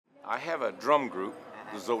I have a drum group,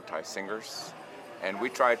 the Zotai Singers, and we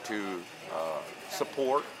try to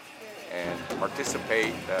support and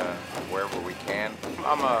participate wherever we can.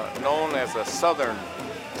 I'm known as a Southern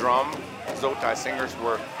drum, Zotai Singers,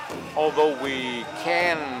 where although we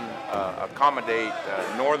can accommodate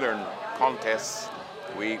Northern contests,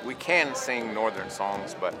 we can sing Northern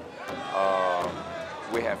songs, but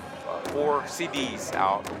we have 4 CDs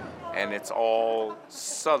out, and it's all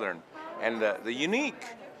Southern. And the unique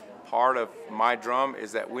part of my drum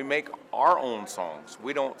is that we make our own songs.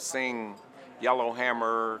 We don't sing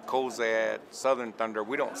Yellowhammer, Cozad, Southern Thunder.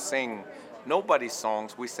 We don't sing nobody's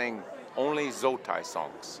songs. We sing only Zotai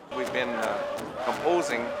songs. We've been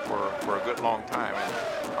composing for a good long time, and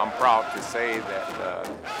I'm proud to say that,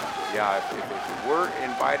 if we're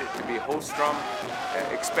invited to be host drum,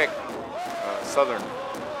 expect Southern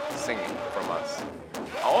singing from us.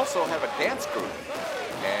 I also have a dance group,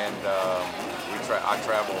 and I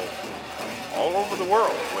travel all over the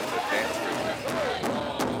world with the dance group.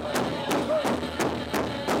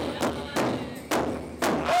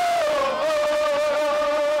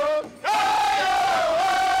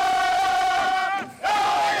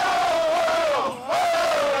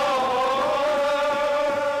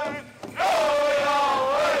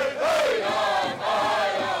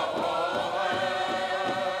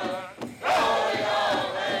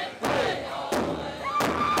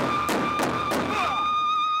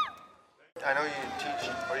 I know you teach,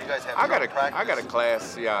 or you guys have practice. I got a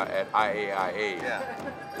class, at IAIA.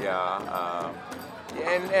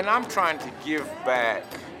 And I'm trying to give back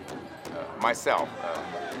myself.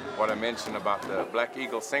 What I mentioned about the Black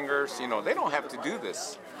Eagle Singers, they don't have to do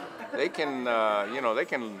this. They can, go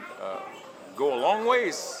a long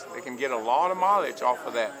ways. They can get a lot of mileage off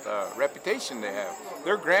of that reputation they have.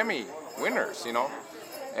 They're Grammy winners,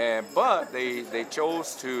 but they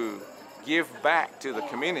chose to give back to the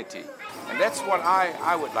community. And that's what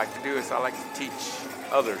I would like to do, is I like to teach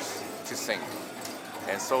others to sing.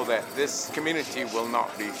 And so that this community will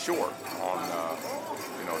not be short on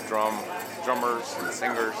drummers and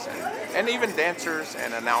singers and even dancers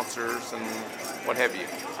and announcers and what have you.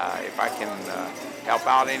 If I can help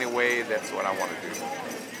out any way, that's what I want to do.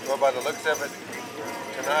 Well, by the looks of it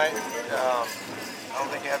tonight, I don't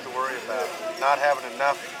think you have to worry about not having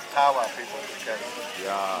enough powwow people, because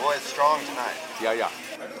boy, it's strong tonight. Yeah.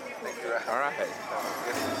 Thank you. All right.